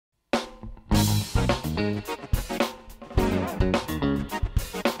Hello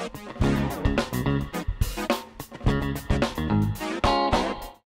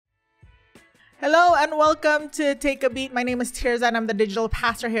and welcome to Take a Beat. My name is Tirza and I'm the digital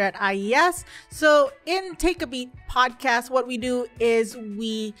pastor here at IES. So in Take a Beat podcast, what we do is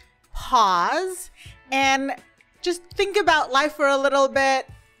we pause and just think about life for a little bit,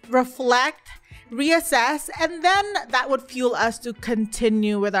 reflect, reassess, and then that would fuel us to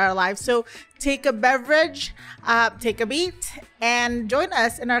continue with our lives. So take a beverage, take a beat, and join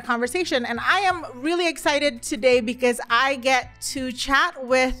us in our conversation. And I am really excited today because I get to chat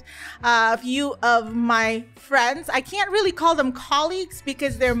with a few of my friends. I can't really call them colleagues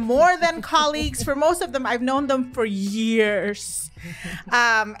because they're more than colleagues. For most of them, I've known them for years.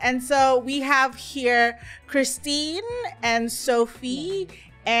 And so we have here Kristin and Sophie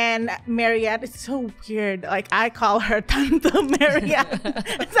and Marianne. It's so weird. Like, I call her Tante Marianne.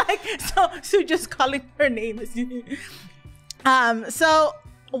 It's like, so just calling her name is. So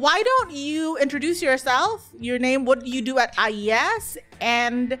why don't you introduce yourself, your name, what you do at IES,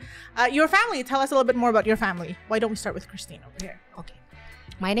 and your family. Tell us a little bit more about your family. Why don't we start with Kristin over here? Okay.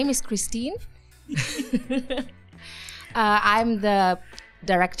 My name is Kristin. I'm the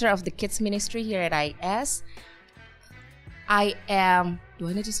director of the kids ministry here at IES. I am, do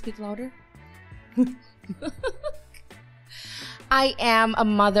I need to speak louder? I am a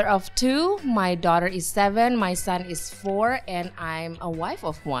mother of 2. My daughter is 7, my son is 4, and I'm a wife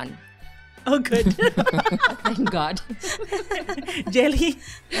of 1. Oh, good. Thank God. Jelly,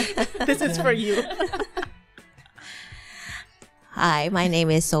 this is for you. Hi, my name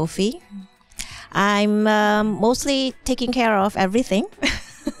is Sophie. I'm mostly taking care of everything,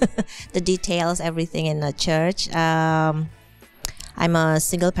 the details, everything in the church. I'm a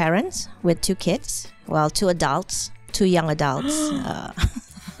single parent with 2 kids. Well, 2 adults, 2 young adults.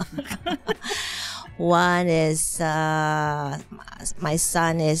 One is, my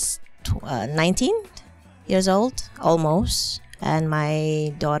son is 19 years old, almost. And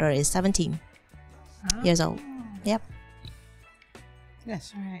my daughter is 17 years old. Yep.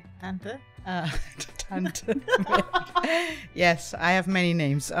 Yes. All right, Tante. Tante. Yes, I have many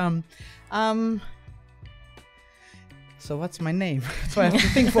names. So what's my name? So I have to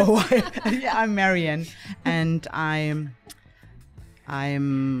think for a while. Yeah, I'm Marianne, and I'm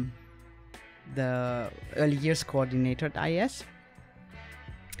the early years coordinator at IES,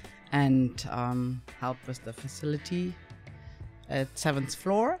 and help with the facility at 7th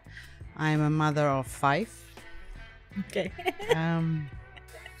floor. I'm a mother of 5. Okay.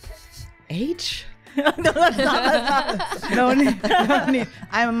 Age? No, that's not. No need.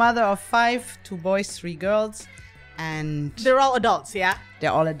 I'm a mother of 5, 2 boys, 3 girls. And They're all adults, yeah?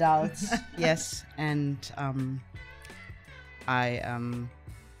 they're all adults, yes. And I am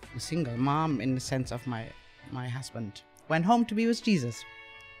a single mom in the sense of my husband went home to be with Jesus.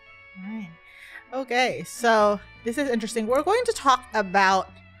 Right. Okay, so this is interesting. We're going to talk about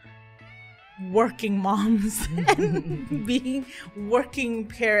working moms and being working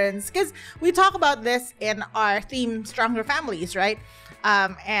parents, because we talk about this in our theme, Stronger Families, right?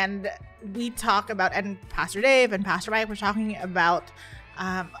 And we talk about, and Pastor Dave and Pastor Mike were talking about,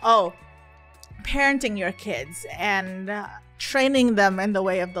 parenting your kids and training them in the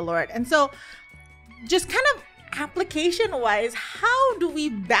way of the Lord. And so just kind of application wise, how do we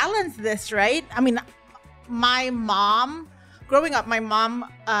balance this, right? I mean, growing up, my mom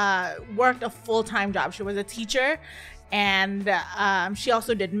worked a full-time job. She was a teacher, and she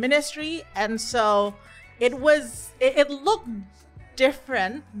also did ministry. And so it looked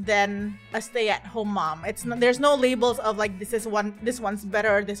different than a stay-at-home mom. There's no labels of like this one's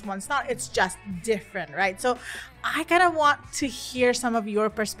better, this one's not. It's just different, right? So I kind of want to hear some of your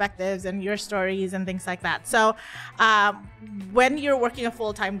perspectives and your stories and things like that. So when you're working a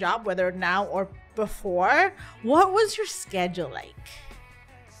full-time job, whether now or before, what was your schedule like?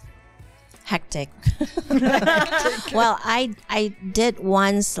 Hectic. Well, I did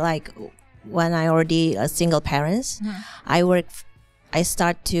once, like when I already a single parent. I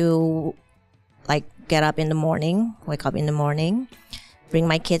start to like get up in the morning, wake up in the morning, bring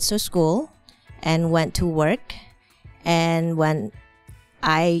my kids to school, and went to work. And when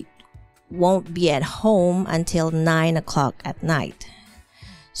I won't be at home until 9 o'clock at night.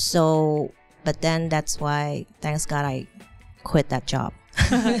 So, but then that's why, thanks God, I quit that job.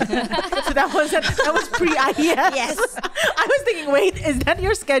 So that was pre-IES? Yes. I was thinking, wait, is that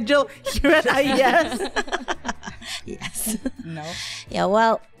your schedule here at IES? Yes. No. Yeah,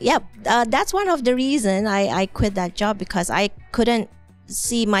 well, yeah, that's one of the reasons I quit that job, because I couldn't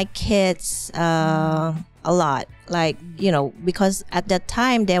see my kids a lot. Like, you know, because at that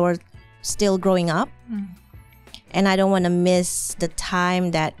time they were still growing up, and I don't want to miss the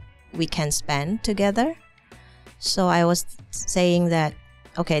time that we can spend together. So I was saying that,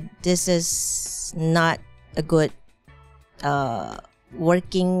 okay, this is not a good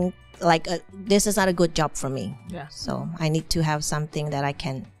working, this is not a good job for me. Yeah. So I need to have something that I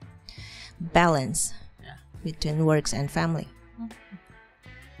can balance between works and family.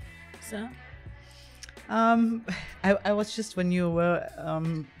 So I was just, when you were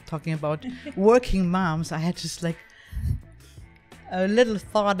talking about working moms, I had just like a little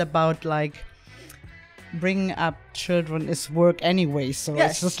thought about like bringing up children is work anyway. So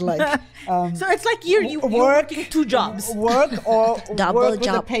Yes. it's just like so it's like you're working 2 jobs. work or Double work with a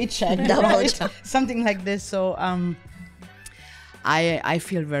job. paycheck, Double right? job. Something like this. So I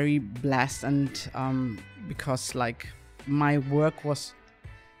feel very blessed, and because like my work was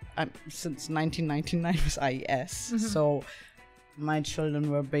since 1999 with IES, so my children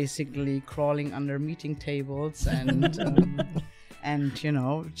were basically crawling under meeting tables and and you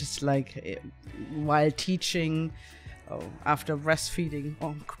know, just like while teaching, after breastfeeding,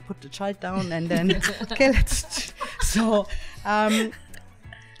 put the child down and then okay, let's so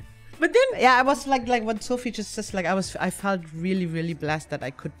but then yeah, I was like what Sophie just says, like I felt really blessed that I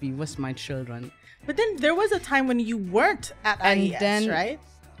could be with my children. But then there was a time when you weren't at And IES, then- right?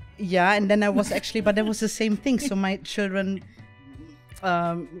 Yeah, and then I was actually, but it was the same thing. So my children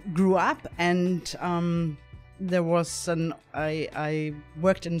grew up, and there was I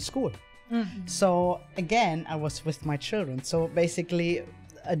worked in school. So again, I was with my children. So basically,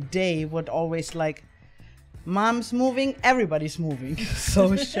 a day would always like, mom's moving, everybody's moving.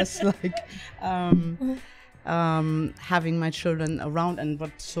 So it's just like having my children around, and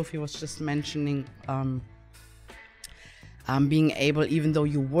what Sophie was just mentioning. Being able, even though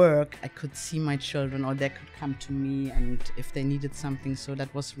you work, I could see my children, or they could come to me, and if they needed something. So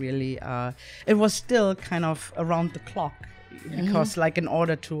that was really, it was still kind of around the clock, because like in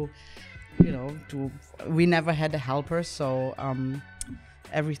order to, you know, we never had a helper, so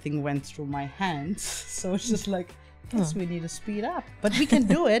everything went through my hands. So it's just like, yes, we need to speed up, but we can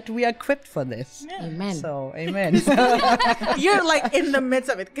do it. We are equipped for this. Yeah. Amen. So amen. You're like in the midst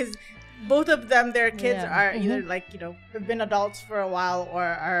of it, because both of them, their kids Yeah. are either like, you know, have been adults for a while or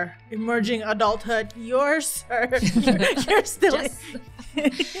are emerging adulthood. Yours, you're still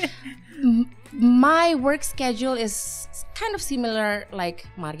My work schedule is kind of similar like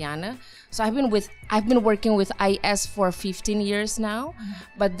Marianne. So I've been working with IS for 15 years now,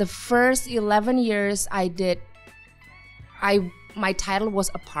 but the first 11 years my title was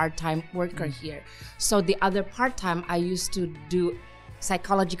a part-time worker here. So the other part-time I used to do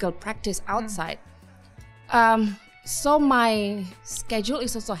psychological practice outside. So my schedule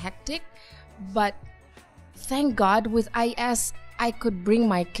is also hectic, but thank God with IS I could bring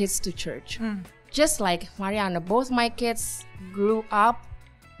my kids to church. Just like Marianne, both my kids grew up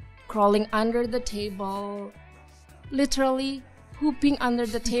crawling under the table, literally hooping under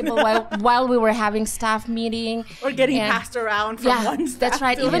the table while we were having staff meeting. or getting And- passed around from one staff that's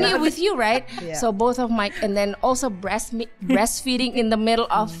right. to Even another. with you, right? Yeah. So both of my, and then also breastfeeding in the middle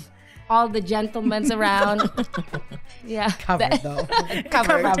of all the gentlemen's around. Yeah, Covered though.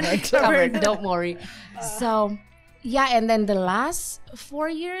 covered. Don't worry. So, yeah, and then the last 4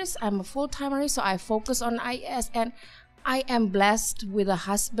 years, I'm a full-timer, so I focus on IS, and I am blessed with a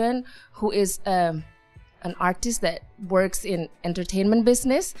husband who is an artist that works in entertainment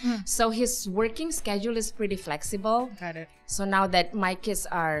business. So his working schedule is pretty flexible. Got it. So now that my kids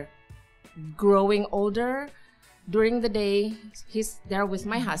are growing older, during the day, he's there with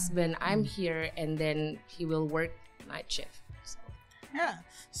my husband. I'm here, and then he will work night shift. So. Yeah.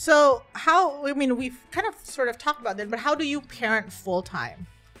 So how, I mean, we've kind of sort of talked about that, but how do you parent full time?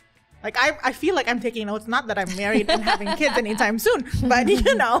 Like, I feel like I'm taking notes, not that I'm married and having kids anytime soon, but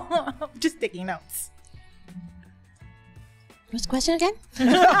you know, just taking notes. What's the question again?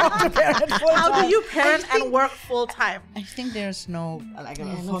 How do you parent and work full time? I think there's no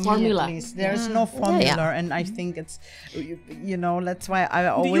no formula. At least. There's no formula, and I think it's you know, that's why I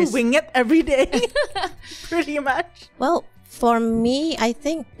always Do you wing it every day? Pretty much. Well, for me, I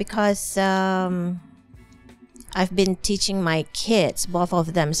think because I've been teaching my kids, both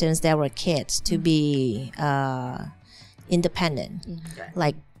of them since they were kids, to be independent.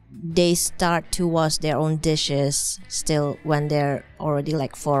 Like they start to wash their own dishes still when they're already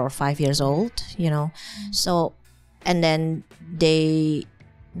like 4 or 5 years old, you know. So, and then they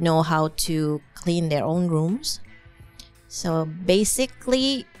know how to clean their own rooms. So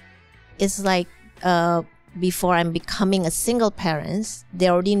basically, it's like before I'm becoming a single parent, they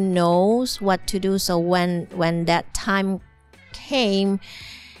already knows what to do. So when that time came,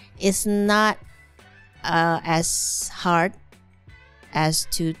 it's not as hard as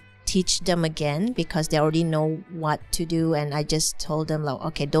to teach them again, because they already know what to do. And I just told them, like,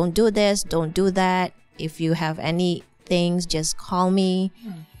 okay, don't do this, don't do that. If you have any things, just call me.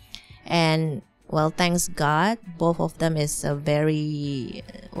 And well, thanks God, both of them is a very,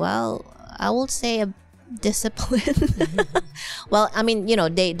 well, I would say a discipline. Well, I mean,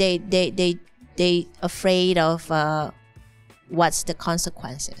 they afraid of what's the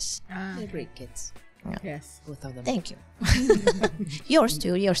consequences. They're great kids. Yeah. Yes. Both of them. Thank you. Yours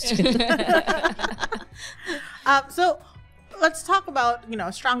too. So let's talk about,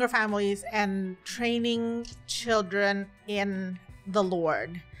 stronger families and training children in the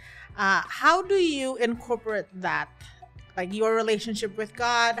Lord. How do you incorporate that? Like your relationship with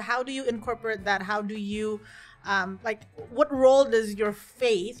God, how do you incorporate that? How do you, what role does your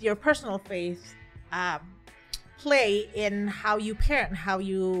faith, your personal faith, play in how you parent, how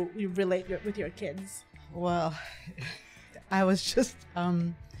you relate with your kids? Well, I was just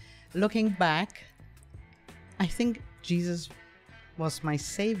looking back. I think Jesus was my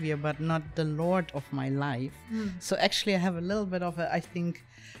savior, but not the Lord of my life. So actually I have a little bit of a, I think,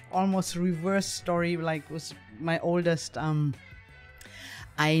 almost reverse story, like with my oldest.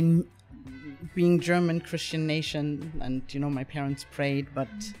 Being German Christian nation, and my parents prayed, but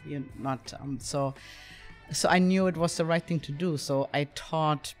not so I knew it was the right thing to do. So I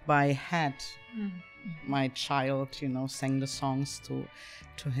taught by heart my child, sang the songs to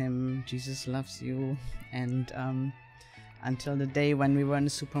him, Jesus loves you, and until the day when we were in the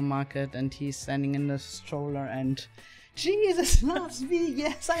supermarket and he's standing in the stroller and Jesus loves me.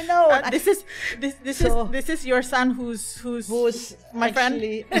 Yes, I know. This is your son who's my friend.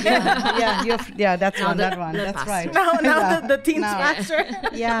 Yeah, that's one. That's pastor. right. Now the teen pastor.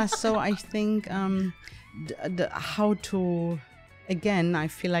 Yeah, so I think how to, again, I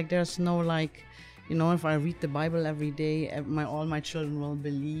feel like there's no if I read the Bible every day, all my children will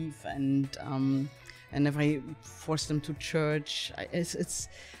believe, and if I force them to church, it's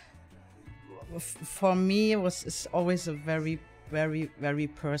for me it's always a very, very, very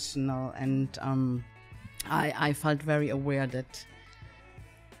personal, and I felt very aware that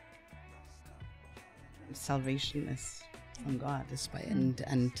salvation is from God, is by and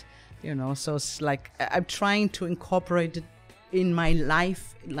so it's like I'm trying to incorporate it in my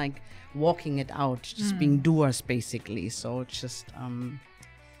life, like walking it out, just being doers basically. So just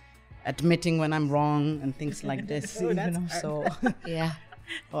admitting when I'm wrong and things like this. So Yeah.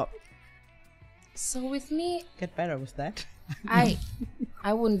 Well, So with me, get better with that. I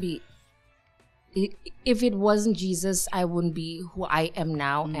wouldn't be, if it wasn't Jesus, I wouldn't be who I am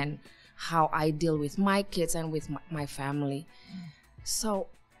now and how I deal with my kids and with my family. So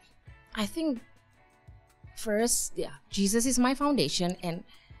I think first, Jesus is my foundation. And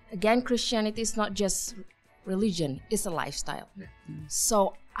again, Christianity is not just religion, it's a lifestyle.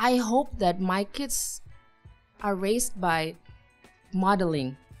 So I hope that my kids are raised by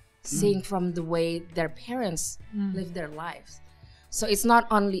modeling, seeing from the way their parents live their lives. So it's not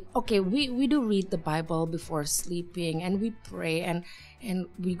only, okay, we do read the Bible before sleeping and we pray and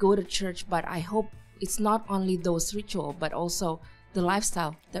we go to church, but I hope it's not only those rituals, but also the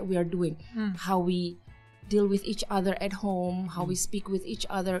lifestyle that we are doing, how we deal with each other at home, how we speak with each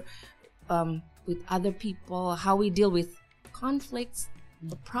other, with other people, how we deal with conflicts,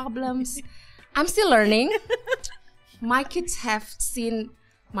 the problems. I'm still learning. My kids have seen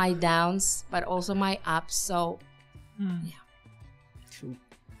my downs, but also my ups. So, True.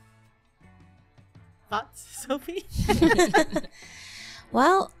 Thoughts, Sophie?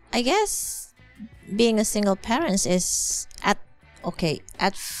 Well, I guess being a single parent is at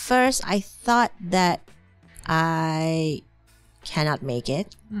first I thought that I cannot make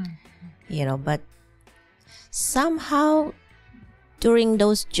it, but somehow during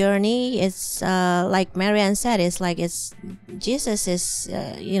those journey, it's like Marianne said, it's Jesus is,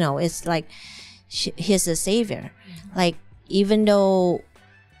 it's like he's the savior. Like, even though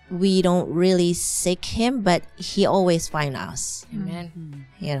we don't really seek him, but he always finds us. Amen.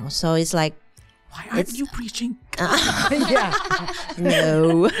 So it's like, Why aren't you preaching?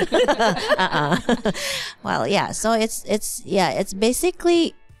 No. Well, yeah. So it's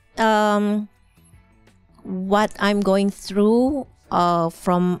basically what I'm going through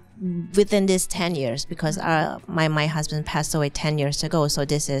from within these 10 years, because my husband passed away 10 years ago. So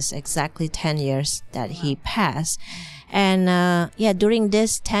this is exactly 10 years that he passed. And during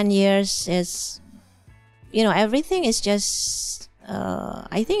this 10 years is, everything is just,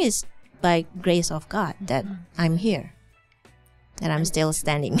 I think it's by grace of God that I'm here. and I'm still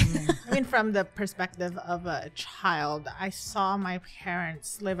standing. I mean, from the perspective of a child, I saw my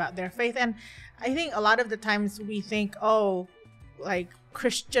parents live out their faith. And I think a lot of the times we think, oh, like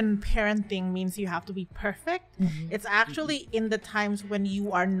Christian parenting means you have to be perfect. It's actually in the times when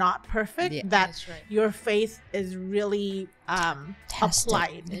you are not perfect that your faith is really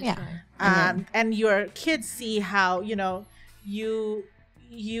applied. And your kids see how, you know, you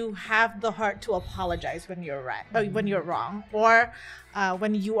have the heart to apologize when you're right, when you're wrong, or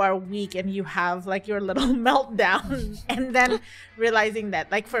when you are weak and you have like your little meltdown, and then realizing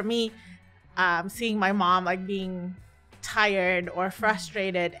that, like for me, seeing my mom like being tired or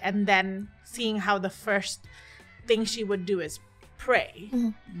frustrated, and then seeing how the first thing she would do is pray,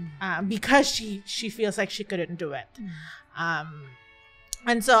 because she feels like she couldn't do it,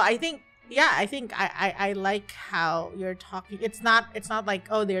 and so I think I like how you're talking. It's not like,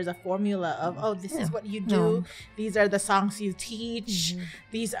 oh, there's a formula of, oh, this is what you do. These are the songs you teach.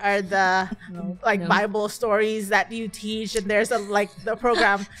 These are the Bible stories that you teach. And there's the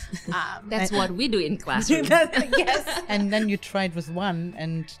program. That's what we do in classroom. Yes. And then you tried with one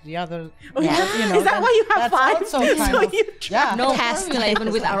and the other. You know, is that why you have five? Also kind of, no formula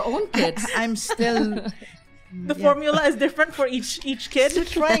even with our own kids. I'm still. The formula is different for each kid. Still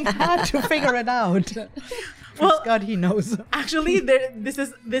trying hard to figure it out. Well, God, he knows. Actually, this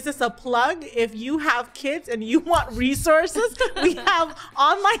is a plug. If you have kids and you want resources, we have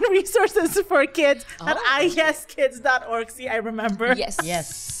online resources for kids at IESkids.org. See, I remember.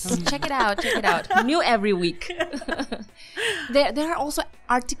 Yes. Check it out. New every week. There are also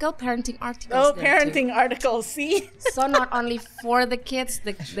parenting articles. Oh, parenting articles. See. So not only for the kids,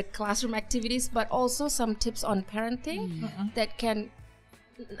 the classroom activities, but also some tips on parenting that can.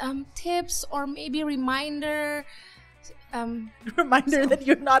 Tips or maybe reminder that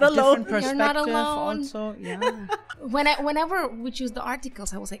you're not alone. You're not alone. Also, Whenever we choose the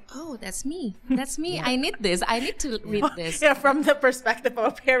articles, I was like, oh, that's me. I need this. I need to read this. Yeah, from the perspective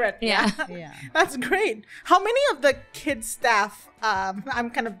of a parent. Yeah. That's great. How many of the kids staff,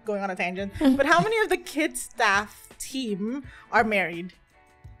 I'm kind of going on a tangent, but how many of the kids staff team are married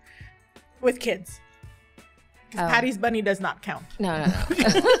with kids? Because Patty's Bunny does not count. No.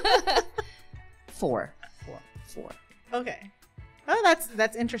 Four. Okay. Oh,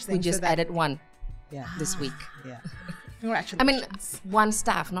 that's interesting. We just added one this week. Yeah. Congratulations. I mean, one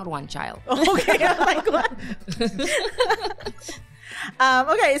staff, not one child. Okay. I'm like, what?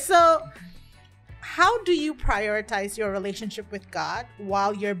 Okay, so how do you prioritize your relationship with God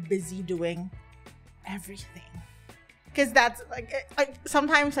while you're busy doing everything? Because that's like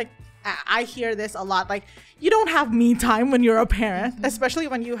sometimes like I hear this a lot, like you don't have me time when you're a parent, especially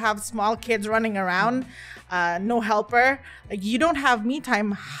when you have small kids running around, no helper. Like you don't have me time.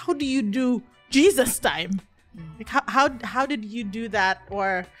 How do you do Jesus time? Like how did you do that,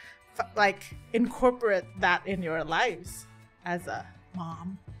 or like incorporate that in your lives as a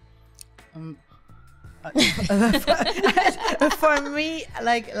mom? For me,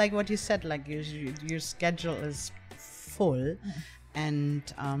 like what you said, like your schedule is full.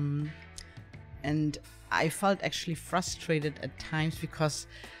 And I felt actually frustrated at times because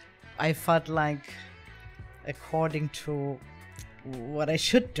I felt like, according to what I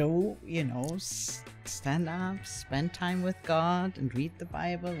should do, you know, stand up, spend time with God and read the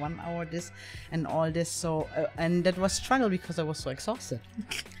Bible, 1 hour this and all this. So and that was struggle because I was so exhausted.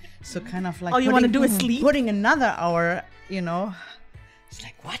 So kind of like all you want to do is sleep. Putting another hour, you know, it's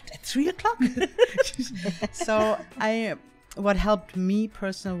like, what, at 3 o'clock? So what helped me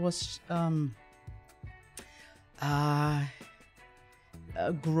personally was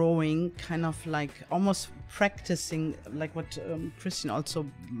growing, kind of like almost practicing, like what Kristin also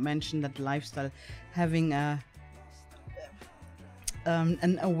mentioned, that lifestyle, having an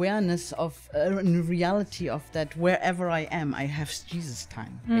awareness of a reality of that wherever I am, I have Jesus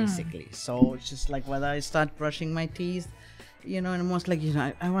time, basically. So it's just like whether I start brushing my teeth, you know, and almost like, you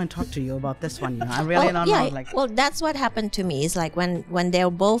know, I want to talk to you about this one, you know, I really don't know. Like, well, that's what happened to me. It's like when they're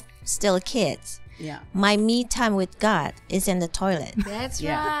both still kids. Yeah. My me time with God is in the toilet. That's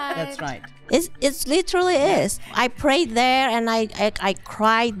right. That's right. It's literally is. I prayed there and I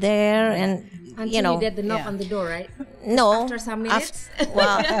cried there, and until you know, did the knock on the door, right? No. After some minutes.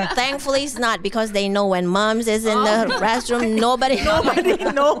 Well, thankfully it's not, because they know when moms is in the restroom, nobody.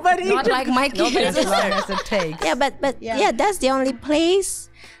 Not like my kids. As long as it takes. Yeah, but that's the only place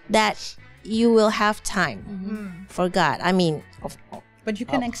that you will have time for God. I mean, But you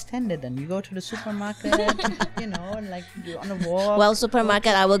can extend it, and you go to the supermarket, you know, and like you're on a walk. Well,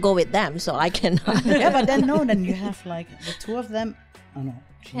 supermarket, I will go with them, so I can. Yeah, but then then you have like the two of them. Oh no,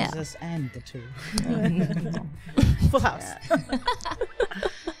 Yeah. Jesus and the two. Full house.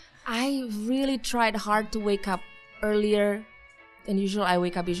 I really tried hard to wake up earlier than usual. I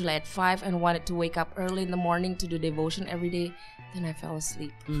wake up usually at 5 and wanted to wake up early in the morning to do devotion every day. Then I fell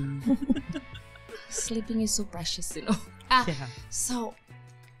asleep. Sleeping is so precious, you know. Yeah. So,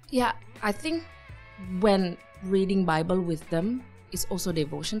 yeah, I think when reading Bible with them is also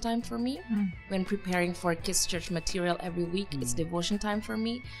devotion time for me. When preparing for kids' church material every week, it's devotion time for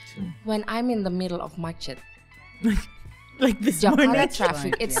me. When I'm in the middle of macet, Like this morning. Jakarta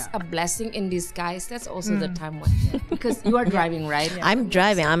traffic, Right, it's yeah. a blessing in disguise. That's also the time when, because you are driving, right? I'm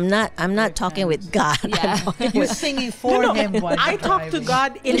driving. I'm not talking with God. Yeah. You're singing for him while I you're talk to driving.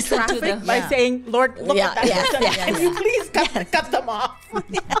 God in Listen to traffic the- by Yeah. saying, Lord, look Yeah, at that. yes, person. yes, Can you please cut them off?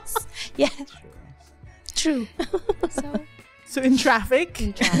 Yes. Yeah. True. So, So in traffic,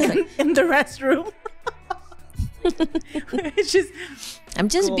 in traffic. in the restroom. It's just, I'm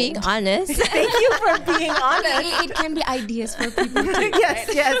just being honest. thank you for being honest. It can be ideas for people too.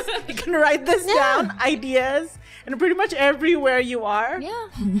 Yes. You can write this down, ideas, and pretty much everywhere you are. Yeah.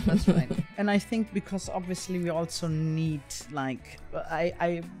 That's right. And I think because obviously we also need, like,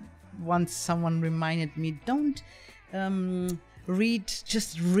 I once someone reminded me, don't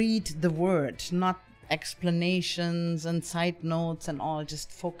just read the word, not explanations and side notes and all,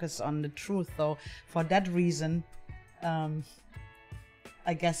 just focus on the truth. So for that reason,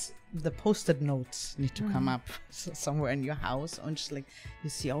 I guess the post-it notes need to come up somewhere in your house, and just like you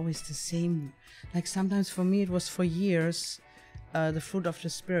see always the same. Like sometimes for me it was for years, the fruit of the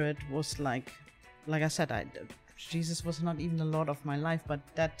spirit was like I said, Jesus was not even the Lord of my life, but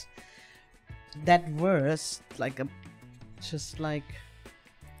that verse, just like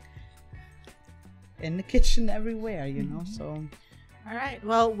in the kitchen everywhere, you know. So All right.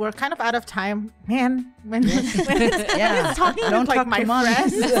 Well, we're kind of out of time, man. When it's talking Don't with like talk my too much.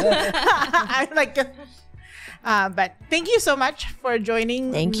 friends, I'm like. But thank you so much for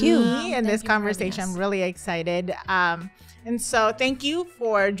joining Thank you. me in this Thank you for having conversation. us. I'm really excited. And so thank you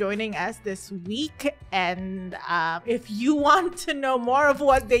for joining us this week. And if you want to know more of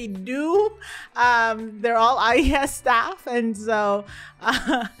what they do, they're all IES staff. And so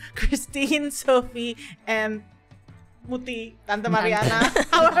Kristin, Sophie, and Muti, Tante Mariana,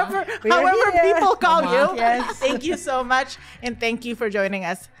 however here. people call Mama. you. Yes. Thank you so much. And thank you for joining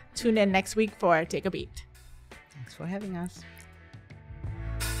us. Tune in next week for Take a Beat. thanks for having us.